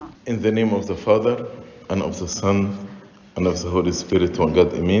In the name of the Father, and of the Son, and of the Holy Spirit, one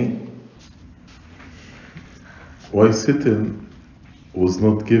God, Amen. Why Satan was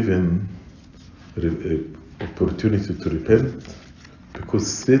not given opportunity to repent?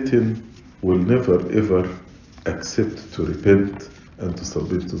 Because Satan will never ever accept to repent and to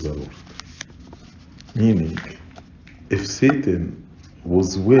submit to the Lord. Meaning, if Satan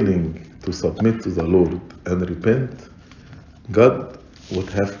was willing to submit to the Lord and repent, God would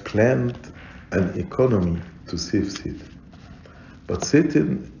have planned an economy to save Satan. But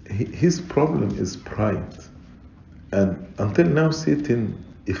Satan, his problem is pride. And until now, Satan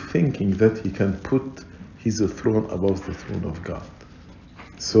is thinking that he can put his throne above the throne of God.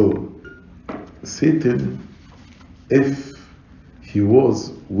 So Satan, if he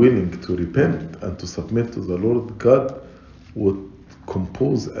was willing to repent and to submit to the Lord, God would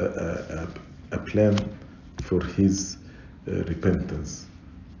compose a plan for his repentance.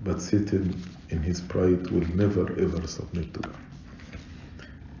 But Satan, in his pride, will never ever submit to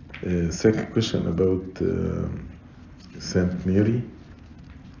God. Second question about Saint Mary.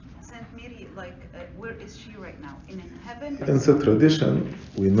 Saint Mary, where is she right now? In heaven? In the tradition,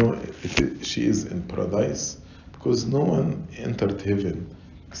 we know she is in paradise because no one entered heaven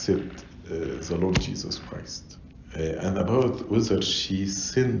except the Lord Jesus Christ. And about whether she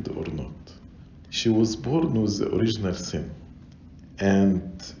sinned or not. She was born with the original sin.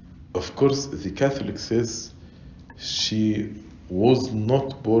 And of course, the Catholic says she was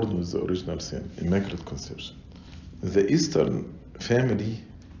not born with the original sin, Immaculate Conception. The Eastern family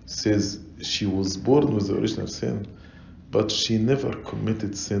says she was born with the original sin, but she never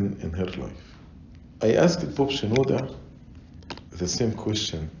committed sin in her life. I asked Pope Shenouda the same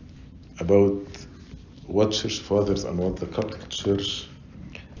question about what church fathers and what the Catholic Church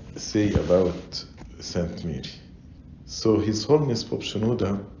say about Saint Mary. So His Holiness Pope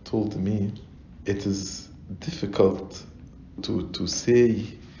Shenouda told me it is difficult to say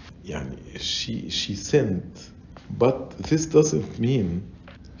she sinned, but this doesn't mean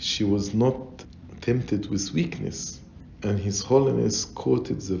she was not tempted with weakness. And His Holiness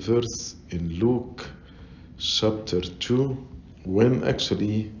quoted the verse in Luke chapter 2 when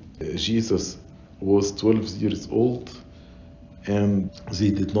actually Jesus was 12 years old and they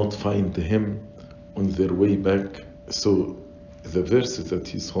did not find him on their way back. So the verse that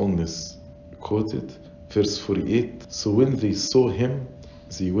His Holiness quoted, verse 48, so when they saw him,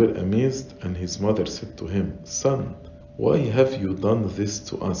 they were amazed, and his mother said to him, Son, why have you done this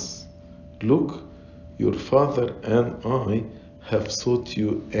to us? Look, your father and I have sought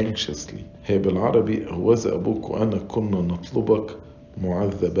you anxiously. هي بالعربي هوذا أبوك وأنا كنا نطلبك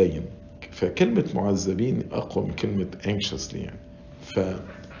معذبين. فكلمة معذبين أقوى من كلمة anxiously يعني.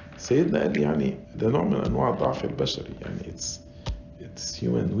 فسيدنا قال يعني ده نوع من أنواع الضعف البشري يعني it's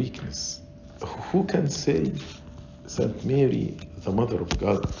human weakness. Who can say Saint Mary, the Mother of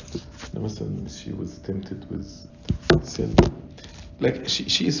God, she was tempted with sin? Like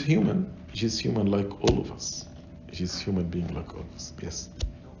she is human. She's human like all of us. She's human being like all of us. Yes.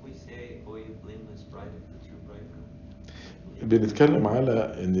 Don't we say, "O you blameless bride of the true bridegroom"? بنتكلم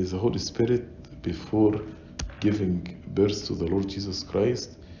على ان the Holy Spirit before giving birth to the Lord Jesus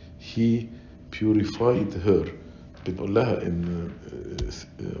Christ, He purified her. بنقول لها ان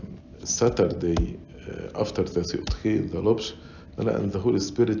Saturday after the Theotokei, the Lobsh, and the Holy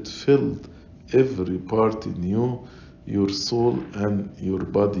Spirit filled every part in you, your soul and your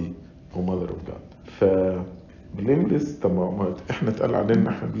body, O Mother of God. فبليملس طبعا احنا اتقال علينا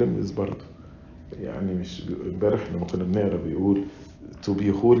احنا بليملس برضه. يعني مش امبارح لما كنا بنقرا بيقول to be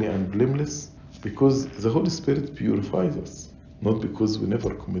holy and blameless because the Holy Spirit purifies us, not because we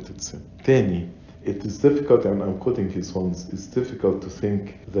never committed sin. تاني, it is difficult, and I'm quoting His Holiness, it's difficult to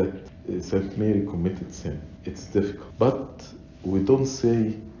think that Saint Mary committed sin. It's difficult. But we don't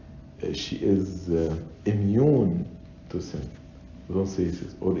say she is immune to sin. We don't say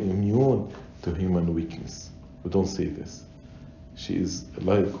this. Or immune to human weakness. We don't say this. She is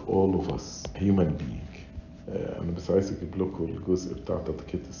like all of us, human being. أنا بس عايز أجيب لكم الجزء بتاع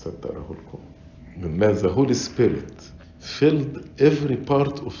تدقيق السبت أقراه لكم. The Holy Spirit filled every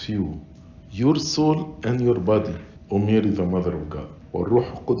part of you, your soul and your body, O Mary, the Mother of God.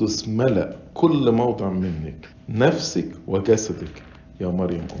 والروح القدس ملأ كل موضع منك, نفسك وجسدك, يا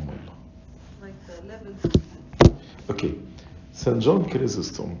مريم أم الله. Like the levels. Okay, St. John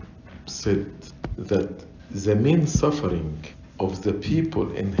Chrysostom said that the main suffering of the people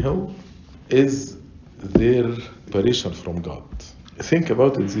in hell is their separation from God. Think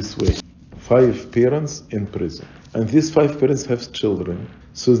about it this way. 5 parents in prison. And these 5 parents have children.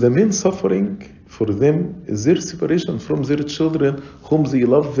 So the main suffering for them is their separation from their children whom they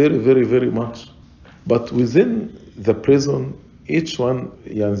love very, very, very much. But within the prison, each one,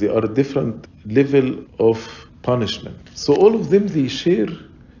 yeah, they are different level of punishment. So all of them they share.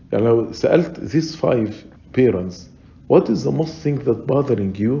 يعني لو سألت these 5 parents, what is the most thing that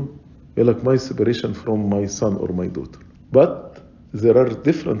bothering you? You're like, my separation from my son or my daughter. But there are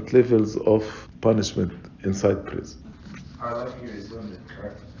different levels of punishment inside prison. Our life here is limited,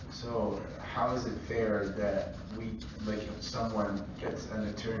 correct? So how is it fair that we, like, if someone gets an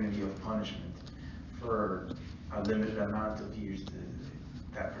eternity of punishment for a limited amount of years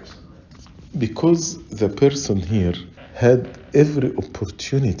that person lived? Because the person here had every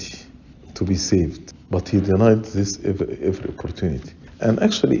opportunity to be saved, but he denied this every opportunity. And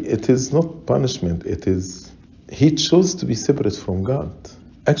actually, it is not punishment, it is, he chose to be separate from God.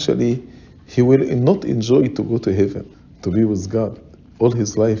 Actually, he will not enjoy to go to heaven, to be with God. All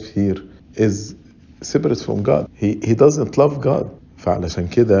his life here is separate from God. He doesn't love God. فعلشان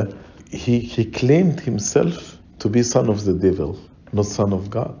كده, he claimed himself to be son of the devil, not son of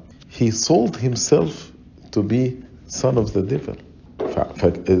God. He sold himself to be son of the devil.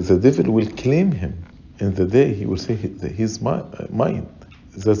 The devil will claim him. In the day, he will say, he's mine.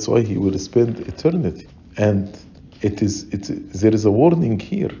 That's why he will spend eternity. And there is a warning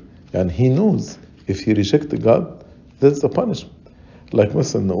here. And he knows if he rejects God, that's the punishment. Like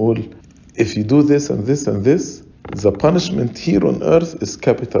مثلا نقول, if you do this and this and this, the punishment here on earth is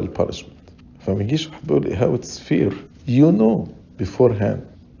capital punishment. فما يجيش واحد بيقول how it's fair. You know beforehand,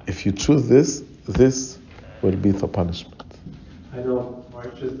 if you choose this will be the punishment. I know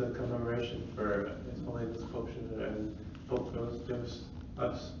March is the commemoration for His Holiness Pope Shenouda, and Pope Rose gives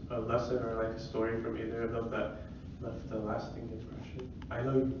us a lesson or like a story from either of them that left a lasting impression. I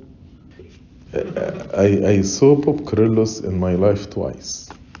know I saw Pope Kyrillos in my life twice.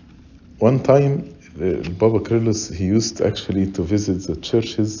 One time, Baba Kyrillos, he used actually to visit the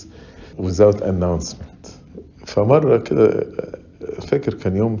churches without announcement. فمرة كده فاكر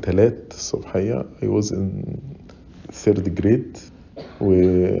كان يوم 3 الصبحية, I was in 3rd grade,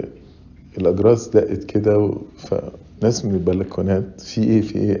 والأجراس دقت كده, فناس من البلكونات في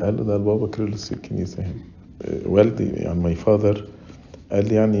ايه قالوا ده البابا كيرلس في الكنيسة هنا. والدي يعني my father قال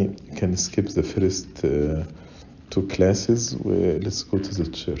لي يعني can skip the first 2 classes و let's go to the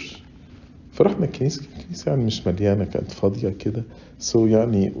church. فرحنا الكنيسة يعني مش مليانة, كانت فاضية كده. So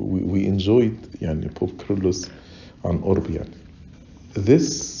يعني we enjoyed يعني Pope Kyrillos عن قرب يعني.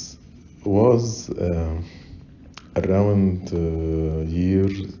 This was around year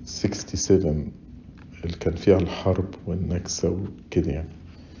 67 اللي كان فيها الحرب والنكسة وكده يعني.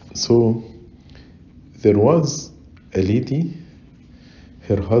 So there was a lady,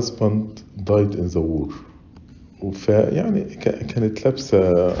 her husband died in the war. فيعني كانت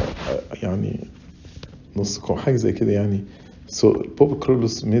لابسة يعني نص كم حاجة زي كده يعني. So Pope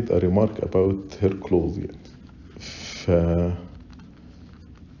Kyrillos made a remark about her clothes يعني.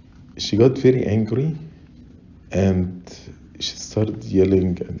 She got very angry and she started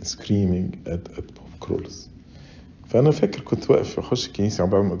yelling and screaming at Pope Kyrillos. فأنا فاكر كنت واقف في حوش الكنيسة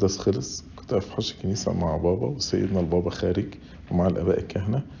بعد ما القداس خلص, كنت واقف في حوش الكنيسة مع بابا وسيدنا البابا خارج ومع الآباء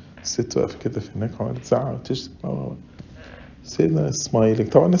الكهنة. الست واقفة كده في هناك وعمالة تزعق وتشتم. سيدنا smiling.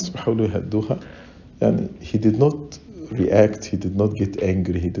 طبعا الناس بيحاولوا يهدوها يعني. He did not react, he did not get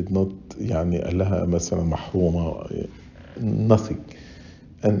angry, he did not يعني قال لها مثلا محرومة, nothing.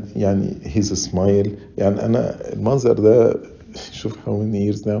 And يعني his smile, يعني أنا المنظر ده شوف how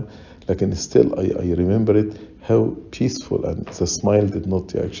many years now, لكن still I remember it, how peaceful, and the smile did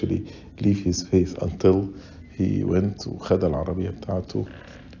not actually leave his face until he went وخد العربية بتاعته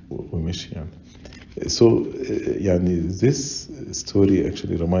ومشي يعني. So يعني this story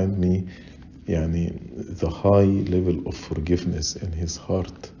actually remind me يعني the high level of forgiveness in his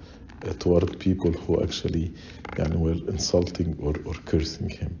heart toward people who actually يعني were insulting or cursing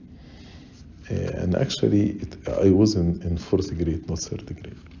him. And actually I was in 4th grade not 3rd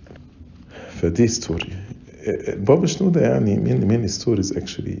grade. فدي story. بابا شنودة يعني many stories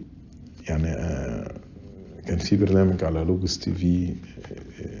actually يعني. كان في برنامج على لوجوس تي في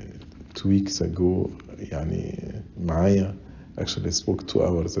 2 weeks ago يعني معايا, actually spoke 2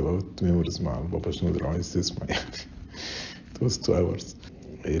 hours about memories مع البابا شنودة لو عايز تسمع يعني. It was 2 hours.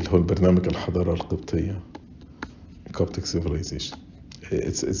 اللي هو البرنامج الحضارة القبطية, Coptic Civilization.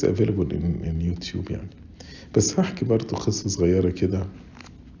 It's available in YouTube يعني. بس هحكي برضو قصة صغيرة كده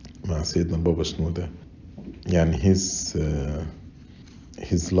مع سيدنا البابا شنودة يعني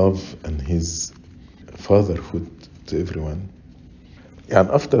his love and his fatherhood to everyone. يعني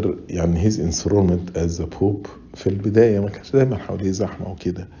after يعني his enthronement as a pope, في البداية ما كانش دايما حواليه زحمة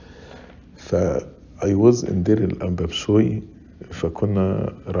وكده. ف I was in دير الأنبا بشوي،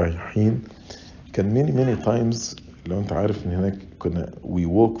 فكنا رايحين. كان many times لو انت عارف ان هناك كنا we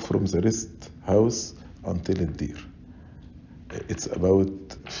walk from the rest house until الدير. It's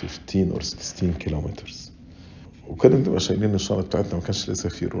about 15 or 16 kilometers. وكنا بنبقى شايلين الشنط بتاعتنا، ما كانش لسه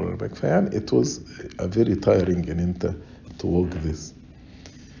في رولر باك، فيعني it was a very tiring ان انت to walk this.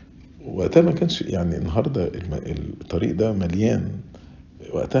 وقتها ما كانش يعني النهارده الطريق ده مليان،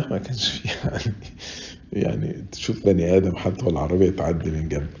 وقتها ما كانش فيه يعني تشوف بني آدم حتى والعربية تعدي من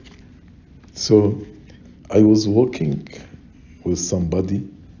جنب. So I was walking with somebody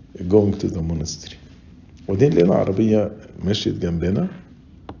going to the monastery. وبعدين لقينا عربية مشيت جنبنا،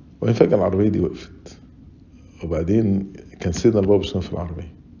 وبعدين فجأة العربية دي وقفت، وبعدين كان سيدنا البابا مش في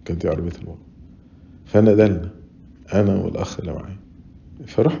العربية، كانت دي عربية البابا. فندلنا أنا والأخ اللي معايا،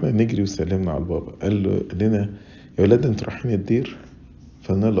 فرحنا نجري وسلمنا على البابا. قال لنا يا ولاد انتوا رايحين الدير؟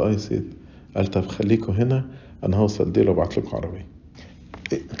 فقلنا له اه يا سيد. قال طب خليكوا هنا، انا هوصل دير وابعت لكم عربيه.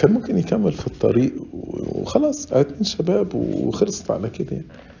 كان ممكن يكمل في الطريق وخلاص، 2 شباب وخلصت على كده يعني.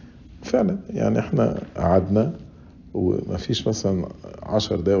 فعلا يعني احنا قعدنا وما فيش مثلا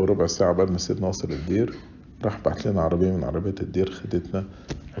 10 دقايق وربع ساعه بعد ما سيدنا وصل الدير، راح بعت لنا عربيه من عربيات الدير، خدتنا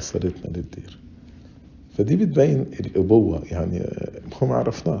وصلتنا للدير. فدي بتبين الأبوة يعني. هو ما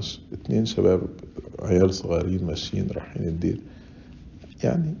عرفناش 2 شباب عيال صغيرين ماشيين رايحين الدير،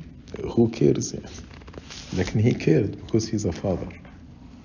 يعني who cares يعني. لكن he cared because he's a father.